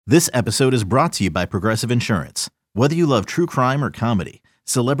This episode is brought to you by Progressive Insurance. Whether you love true crime or comedy,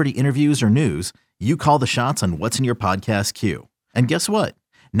 celebrity interviews or news, you call the shots on what's in your podcast queue. And guess what?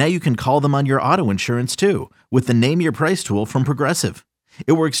 Now you can call them on your auto insurance too with the Name Your Price tool from Progressive.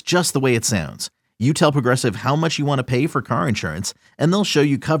 It works just the way it sounds. You tell Progressive how much you want to pay for car insurance, and they'll show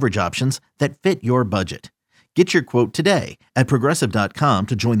you coverage options that fit your budget. Get your quote today at Progressive.com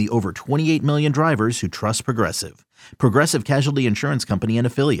to join the over 28 million drivers who trust Progressive. Progressive Casualty Insurance Company and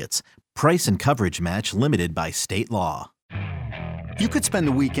Affiliates. Price and coverage match limited by state law. You could spend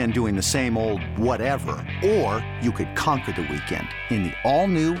the weekend doing the same old whatever, or you could conquer the weekend in the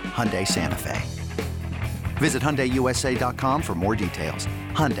all-new Hyundai Santa Fe. Visit HyundaiUSA.com for more details.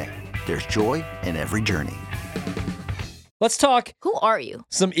 Hyundai, there's joy in every journey. Let's talk Who are you?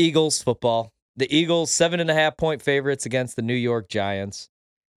 some Eagles football. The Eagles, 7.5-point favorites against the New York Giants.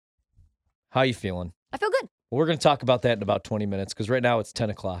 How you feeling? I feel good. We're going to talk about that in about 20 minutes because right now it's 10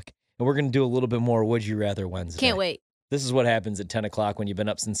 o'clock. And we're going to do a little bit more Would You Rather Wednesday. Can't wait. This is what happens at 10 o'clock when you've been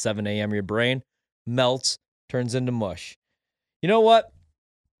up since 7 a.m. Your brain melts, turns into mush. You know what?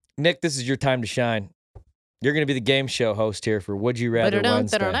 Nick, this is your time to shine. You're going to be the game show host here for Would You Rather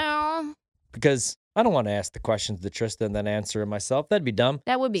Wednesday. Because I don't want to ask the questions to Tristan and then answer it myself. That'd be dumb.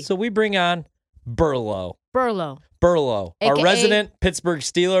 That would be. So we bring on Burlow. Burlow. Our AKA resident Pittsburgh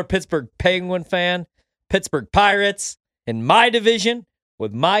Steeler, Pittsburgh Penguin fan, Pittsburgh Pirates in my division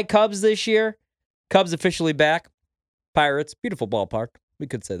with my Cubs this year. Cubs officially back. Pirates, beautiful ballpark. We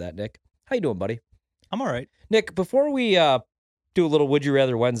could say that, Nick. How you doing, buddy? I'm all right. Nick, before we do a little Would You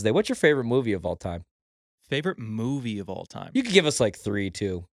Rather Wednesday, what's your favorite movie of all time? Favorite movie of all time? You could give us like 3,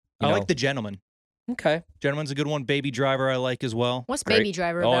 too. I like The Gentleman. Okay. Gentleman's a good one. Baby Driver I like as well. What's Great. Baby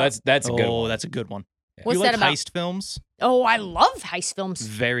Driver Oh, about? that's a good Oh, one. that's a good one. What's you that like about? heist films? Oh, I love heist films.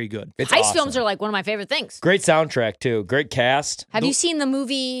 Very good. It's Heist awesome. films are like one of my favorite things. Great soundtrack, too. Great cast. Have you seen the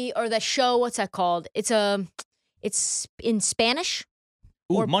movie or the show? What's that called? It's in Spanish.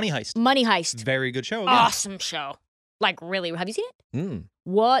 Ooh, or- Money Heist. Money Heist. Very good show. Again. Awesome show. Like really, have you seen it? Mm.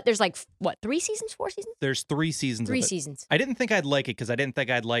 What? There's like 3 seasons, 4 seasons? There's 3 seasons 3 of it. seasons. I didn't think I'd like it because I didn't think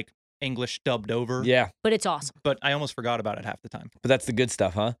I'd like English dubbed over. Yeah, But it's awesome. But I almost forgot about it half the time. but that's the good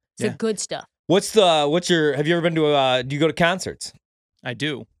stuff, huh? It's Yeah. the good stuff. What's your, have you ever been to, do you go to concerts? I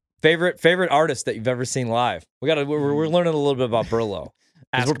do. Favorite artist that you've ever seen live? We're learning a little bit about Burlow.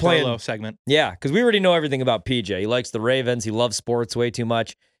 Ask we're playing- Burlow segment. Yeah, because we already know everything about PJ. He likes the Ravens. He loves sports way too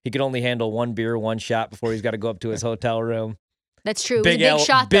much. He can only handle 1 beer, 1 shot before he's got to go up to his hotel room. That's true. It was a big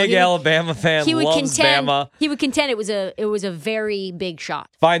shot, though. Big Alabama fan. He would loves contend. Bama. He would contend it was a very big shot.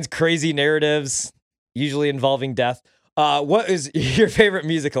 Finds crazy narratives, usually involving death. What is your favorite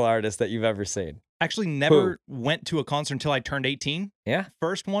musical artist that you've ever seen? Actually, never went to a concert until I turned 18. Yeah.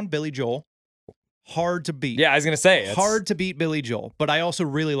 First one, Billy Joel. Hard to beat. Yeah, I was gonna say it's Hard to beat Billy Joel. But I also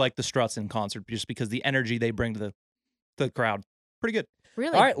really like the Struts in concert just because the energy they bring to the crowd. Pretty good.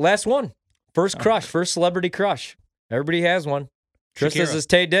 Really? All right, last one. First crush, first celebrity crush. Everybody has one. Trista's Shakira. is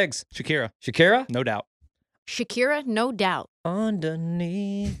Tay Diggs. Shakira? No doubt. Shakira, no doubt.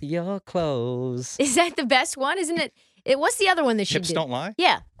 Underneath your clothes. Is that the best one? Isn't it? What's the other one that she Hips did? don't lie.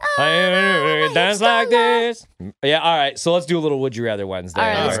 Yeah. Dance hips like don't lie. this. Yeah, all right. So let's do a little Would You Rather Wednesday. All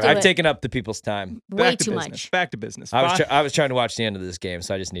right, let's do I've it. taken up the people's time. Way Back to too business. much. Back to business. I was trying to watch the end of this game,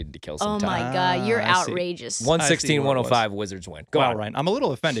 so I just needed to kill some Oh time. my God, you're I see. outrageous. 116-105 Wizards win. Go Wow, on. Ryan. I'm a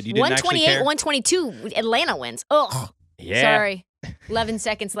little offended. You didn't actually 128, care. 122. Atlanta wins. Ugh. Yeah. Sorry. 11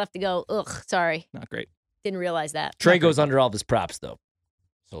 seconds left to go. Ugh. Sorry. Not great. Didn't realize that. Trey goes under all of his props, though.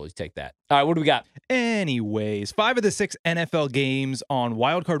 So let's take that. All right, what do we got? Anyways, 5 of the 6 NFL games on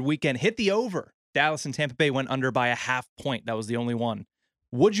wildcard weekend hit the over. Dallas and Tampa Bay went under by a half point. That was the only one.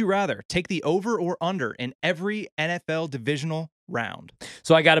 Would you rather take the over or under in every NFL divisional round?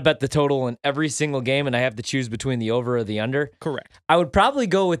 So I got to bet the total in every single game, and I have to choose between the over or the under. Correct. I would probably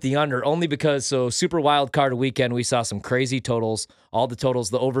go with the under only because Super Wild Card weekend, we saw some crazy totals. All the totals,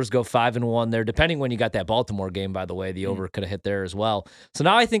 the overs go 5-1 there. Depending when you got that Baltimore game, by the way, the over could have hit there as well. So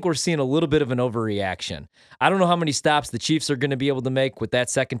now I think we're seeing a little bit of an overreaction. I don't know how many stops the Chiefs are going to be able to make with that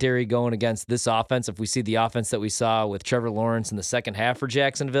secondary going against this offense. If we see the offense that we saw with Trevor Lawrence in the second half for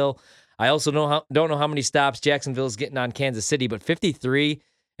Jacksonville, I also don't know how many stops Jacksonville is getting on Kansas City, but 53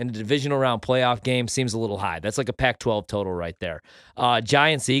 in a divisional round playoff game seems a little high. That's like a Pac-12 total right there.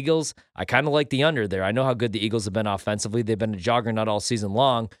 Giants-Eagles, I kind of like the under there. I know how good the Eagles have been offensively. They've been a juggernaut all season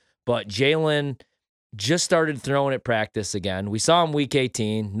long, but Jalen just started throwing at practice again. We saw him week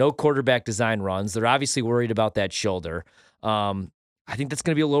 18, no quarterback design runs. They're obviously worried about that shoulder. I think that's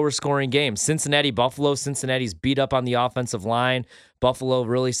going to be a lower scoring game. Cincinnati-Buffalo. Cincinnati's beat up on the offensive line. Buffalo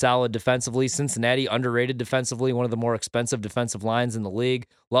really solid defensively. Cincinnati underrated defensively, one of the more expensive defensive lines in the league.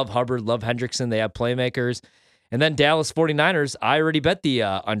 Love Hubbard, love Hendrickson. They have playmakers. And then Dallas 49ers, I already bet the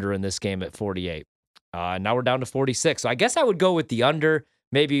under in this game at 48. Now we're down to 46. So I guess I would go with the under.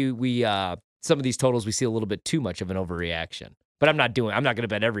 Maybe we some of these totals we see a little bit too much of an overreaction. But I'm not going to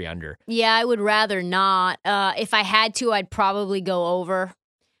bet every under. Yeah, I would rather not. If I had to, I'd probably go over.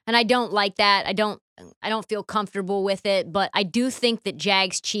 And I don't like that. I don't feel comfortable with it, but I do think that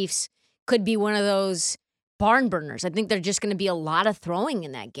Jags Chiefs could be one of those barn burners. I think there's just going to be a lot of throwing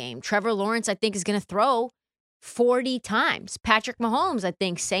in that game. Trevor Lawrence, I think, is going to throw 40 times. Patrick Mahomes, I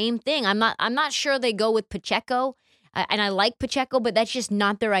think, same thing. I'm not sure they go with Pacheco. And I like Pacheco, but that's just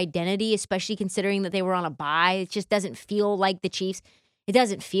not their identity, especially considering that they were on a bye. It just doesn't feel like the Chiefs. It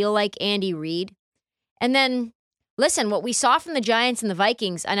doesn't feel like Andy Reid. And then, listen, what we saw from the Giants and the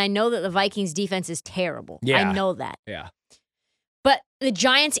Vikings, and I know that the Vikings defense is terrible. Yeah. I know that. Yeah. But the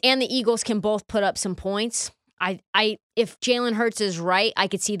Giants and the Eagles can both put up some points. If Jalen Hurts is right, I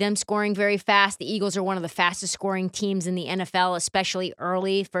could see them scoring very fast. The Eagles are one of the fastest scoring teams in the NFL, especially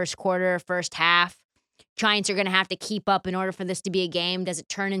early, first quarter, first half. Giants are going to have to keep up in order for this to be a game. Does it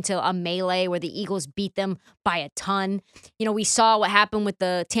turn into a melee where the Eagles beat them by a ton? You know, we saw what happened with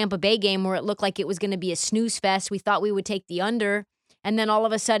the Tampa Bay game where it looked like it was going to be a snooze fest. We thought we would take the under. And then all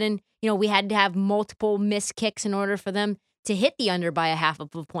of a sudden, you know, we had to have multiple missed kicks in order for them to hit the under by a half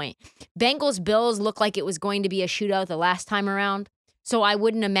of a point. Bengals-Bills looked like it was going to be a shootout the last time around. So I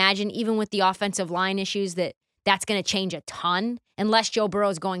wouldn't imagine, even with the offensive line issues, that that's going to change a ton unless Joe Burrow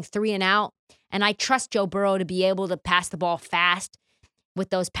is going 3 and out. And I trust Joe Burrow to be able to pass the ball fast with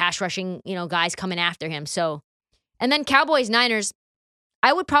those pass rushing, you know, guys coming after him. So, and then Cowboys-Niners,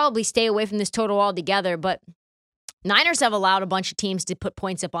 I would probably stay away from this total altogether, but Niners have allowed a bunch of teams to put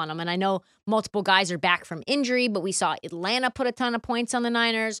points up on them. And I know multiple guys are back from injury, but we saw Atlanta put a ton of points on the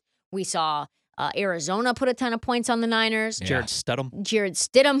Niners. We saw Arizona put a ton of points on the Niners. Yeah. Jarrett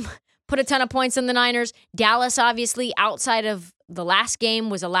Stidham put a ton of points on the Niners. Dallas, obviously, outside of the last game,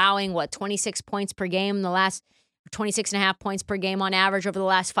 was allowing, 26 points per game, 26.5 points per game on average over the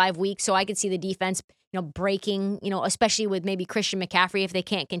last 5 weeks. So I could see the defense, breaking, especially with maybe Christian McCaffrey if they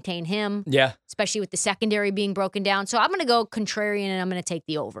can't contain him. Yeah. Especially with the secondary being broken down. So I'm going to go contrarian and I'm going to take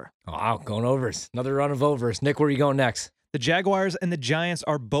the over. Wow, going overs. Another run of overs. Nick, where are you going next? The Jaguars and the Giants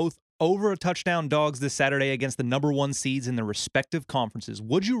are both over a touchdown dogs this Saturday against the number 1 seeds in their respective conferences.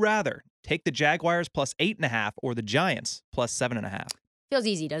 Would you rather take the Jaguars plus 8.5 or the Giants plus 7.5? Feels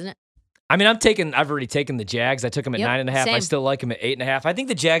easy, doesn't it? I mean, I've already taken the Jags. I took them at 9.5. I same. still like them at 8.5. I think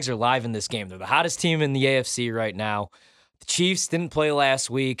the Jags are live in this game. They're the hottest team in the AFC right now. The Chiefs didn't play last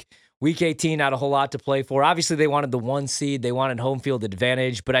week. Week 18, not a whole lot to play for. Obviously, they wanted the 1 seed. They wanted home field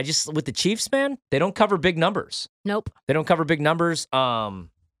advantage. But with the Chiefs, man, they don't cover big numbers. Nope. They don't cover big numbers.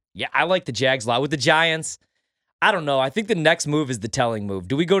 Yeah, I like the Jags a lot. With the Giants, I don't know. I think the next move is the telling move.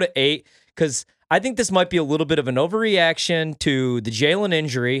 Do we go to 8? Because I think this might be a little bit of an overreaction to the Jalen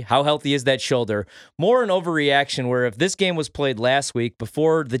injury. How healthy is that shoulder? More an overreaction where if this game was played last week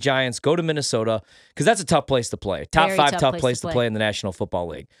before the Giants go to Minnesota, because that's a tough place to play. Top Very 5 tough place to play in the National Football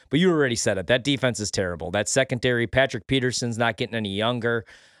League. But you already said it. That defense is terrible. That secondary, Patrick Peterson's not getting any younger.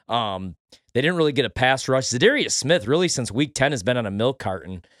 They didn't really get a pass rush. Zadarius Smith, really, since week 10, has been on a milk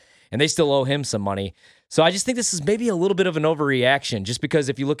carton, and they still owe him some money. So I just think this is maybe a little bit of an overreaction, just because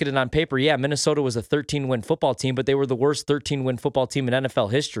if you look at it on paper, yeah, Minnesota was a 13-win football team, but they were the worst 13-win football team in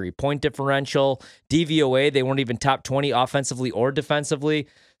NFL history. Point differential, DVOA, they weren't even top 20 offensively or defensively.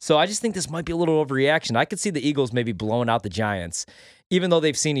 So I just think this might be a little overreaction. I could see the Eagles maybe blowing out the Giants, even though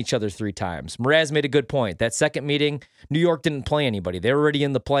they've seen each other 3 times. Mraz made a good point. That second meeting, New York didn't play anybody. They were already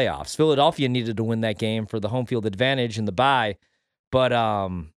in the playoffs. Philadelphia needed to win that game for the home field advantage and the bye. But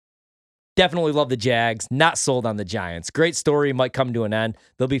definitely love the Jags. Not sold on the Giants. Great story. Might come to an end.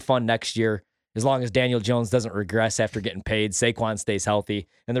 They'll be fun next year as long as Daniel Jones doesn't regress after getting paid. Saquon stays healthy,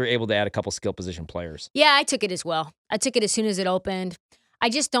 and they're able to add a couple skill position players. Yeah, I took it as well. I took it as soon as it opened. I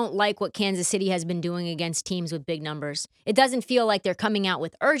just don't like what Kansas City has been doing against teams with big numbers. It doesn't feel like they're coming out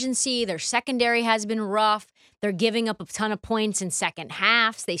with urgency. Their secondary has been rough. They're giving up a ton of points in second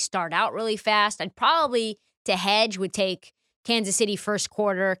halves. They start out really fast. I'd probably, to hedge, would take Kansas City first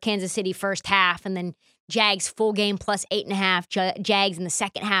quarter, Kansas City first half, and then Jags full game plus 8.5, Jags in the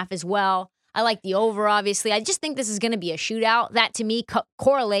second half as well. I like the over, obviously. I just think this is going to be a shootout. That, to me,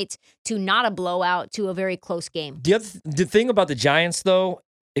 correlates to not a blowout, to a very close game. The thing about the Giants, though,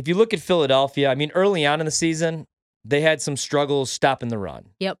 if you look at Philadelphia, I mean, early on in the season, they had some struggles stopping the run.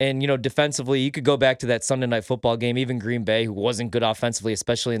 Yep. And, defensively, you could go back to that Sunday Night Football game, even Green Bay, who wasn't good offensively,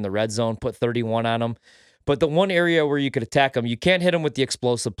 especially in the red zone, put 31 on them. But the one area where you could attack them, you can't hit them with the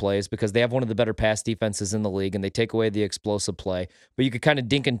explosive plays because they have one of the better pass defenses in the league, and they take away the explosive play. But you could kind of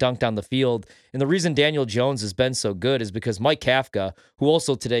dink and dunk down the field. And the reason Daniel Jones has been so good is because Mike Kafka, who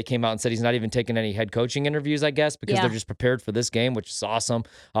also today came out and said he's not even taking any head coaching interviews, I guess, because they're just prepared for this game, which is awesome.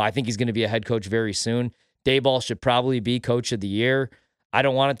 I think he's going to be a head coach very soon. Daboll should probably be coach of the year. I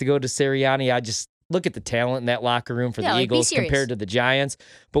don't want it to go to Sirianni. I just look at the talent in that locker room for the Eagles compared to the Giants.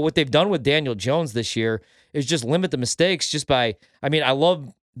 But what they've done with Daniel Jones this year is just limit the mistakes just by, I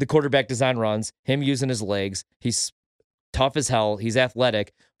love the quarterback design runs, him using his legs. He's tough as hell. He's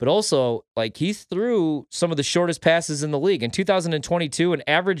athletic, but also he threw some of the shortest passes in the league. In 2022, an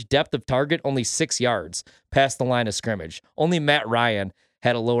average depth of target only 6 yards past the line of scrimmage. Only Matt Ryan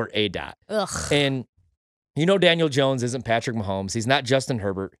had a lower ADOT. Ugh. And Daniel Jones isn't Patrick Mahomes. He's not Justin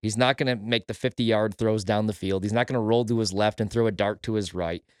Herbert. He's not going to make the 50-yard throws down the field. He's not going to roll to his left and throw a dart to his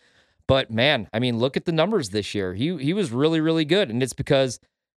right. But, man, look at the numbers this year. He was really, really good, and it's because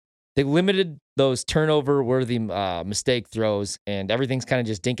they limited those turnover-worthy mistake throws, and everything's kind of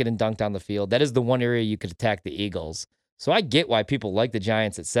just dinking and dunked on the field. That is the one area you could attack the Eagles. So I get why people like the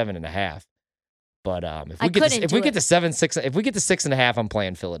Giants at 7.5. But if we get to 7-6, if we get to 6.5, I'm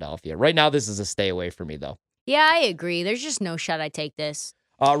playing Philadelphia. Right now, this is a stay away for me, though. Yeah, I agree. There's just no shot I take this.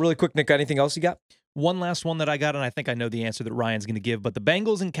 Really quick, Nick, anything else you got? One last one that I got, and I think I know the answer that Ryan's going to give, but the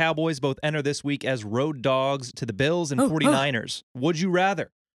Bengals and Cowboys both enter this week as road dogs to the Bills and 49ers. Would you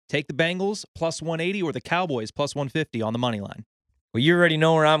rather take the Bengals plus 180 or the Cowboys plus 150 on the money line? Well, you already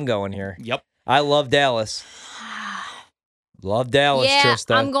know where I'm going here. Yep. I love Dallas. Love Dallas,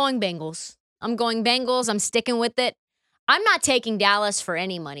 Trista. I'm going Bengals. I'm sticking with it. I'm not taking Dallas for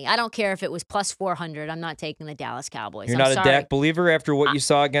any money. I don't care if it was plus 400. I'm not taking the Dallas Cowboys. You're not a Dak believer after what you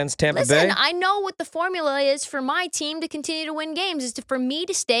saw against Tampa Bay? Listen, I know what the formula is for my team to continue to win games is for me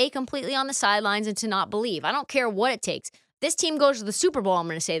to stay completely on the sidelines and to not believe. I don't care what it takes. This team goes to the Super Bowl, I'm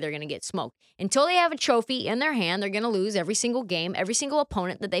going to say they're going to get smoked. Until they have a trophy in their hand, they're going to lose every single game, every single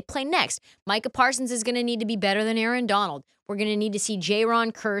opponent that they play next. Micah Parsons is going to need to be better than Aaron Donald. We're going to need to see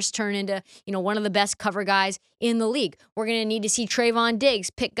Jaron Kearse turn into, one of the best cover guys in the league. We're going to need to see Trayvon Diggs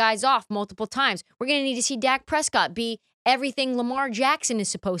pick guys off multiple times. We're going to need to see Dak Prescott be everything Lamar Jackson is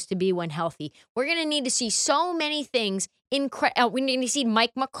supposed to be when healthy. We're going to need to see so many things. We need to see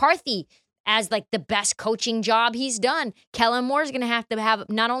Mike McCarthy as the best coaching job he's done. Kellen Moore is going to have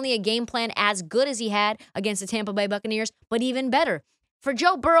not only a game plan as good as he had against the Tampa Bay Buccaneers, but even better. For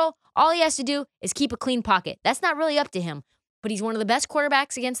Joe Burrow, all he has to do is keep a clean pocket. That's not really up to him, but he's one of the best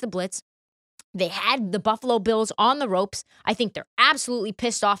quarterbacks against the blitz. They had the Buffalo Bills on the ropes. I think they're absolutely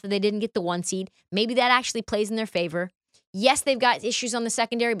pissed off that they didn't get the 1 seed. Maybe that actually plays in their favor. Yes, they've got issues on the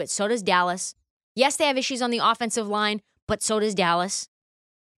secondary, but so does Dallas. Yes, they have issues on the offensive line, but so does Dallas.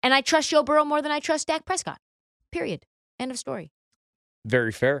 And I trust Joe Burrow more than I trust Dak Prescott. Period. End of story.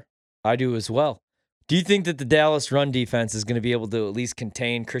 Very fair. I do as well. Do you think that the Dallas run defense is going to be able to at least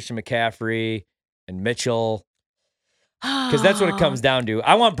contain Christian McCaffrey and Mitchell? Because that's what it comes down to.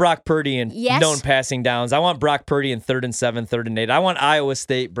 I want Brock Purdy in known passing downs. I want Brock Purdy in 3rd and 7, 3rd and 8. I want Iowa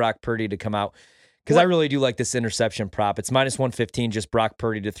State Brock Purdy to come out. Because I really do like this interception prop. It's minus 115, just Brock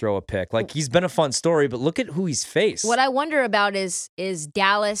Purdy to throw a pick. He's been a fun story, but look at who he's faced. What I wonder about is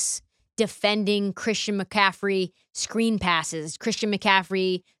Dallas defending Christian McCaffrey screen passes, Christian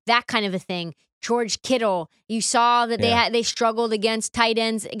McCaffrey, that kind of a thing. George Kittle, you saw that they struggled against tight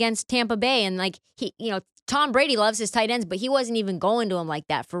ends against Tampa Bay, and Tom Brady loves his tight ends, but he wasn't even going to him like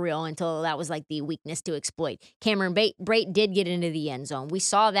that for real until that was the weakness to exploit. Cameron Brate did get into the end zone. We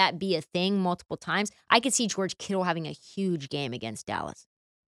saw that be a thing multiple times. I could see George Kittle having a huge game against Dallas.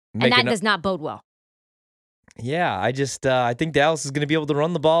 And that does not bode well. Yeah, I think Dallas is going to be able to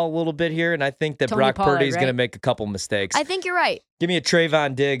run the ball a little bit here, and I think that Brock Purdy is going to make a couple mistakes. I think you're right. Give me a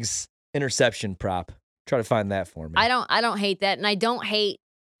Trayvon Diggs interception prop. Try to find that for me. I don't hate that, and I don't hate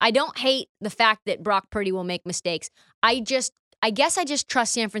the fact that Brock Purdy will make mistakes. I guess I just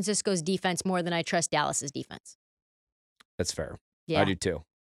trust San Francisco's defense more than I trust Dallas's defense. That's fair. Yeah. I do too.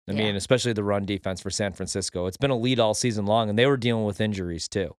 I mean, especially the run defense for San Francisco. It's been a lead all season long, and they were dealing with injuries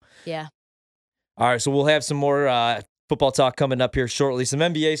too. Yeah. All right, so we'll have some more football talk coming up here shortly. Some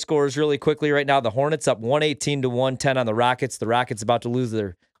NBA scores really quickly right now. The Hornets up 118 to 110 on the Rockets. The Rockets about to lose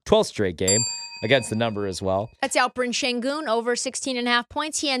their 12th straight game against the number as well. That's Alperen Şengün over 16.5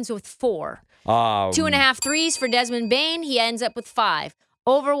 points. He ends with 4. 2.5 threes for Desmond Bane. He ends up with 5.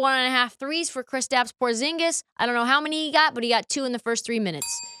 Over 1.5 threes for Kristaps Porzingis. I don't know how many he got, but he got 2 in the first 3 minutes.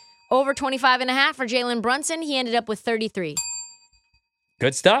 Over 25.5 for Jalen Brunson. He ended up with 33.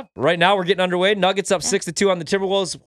 Good stuff. Right now, we're getting underway. Nuggets up 6-2 on the Timberwolves.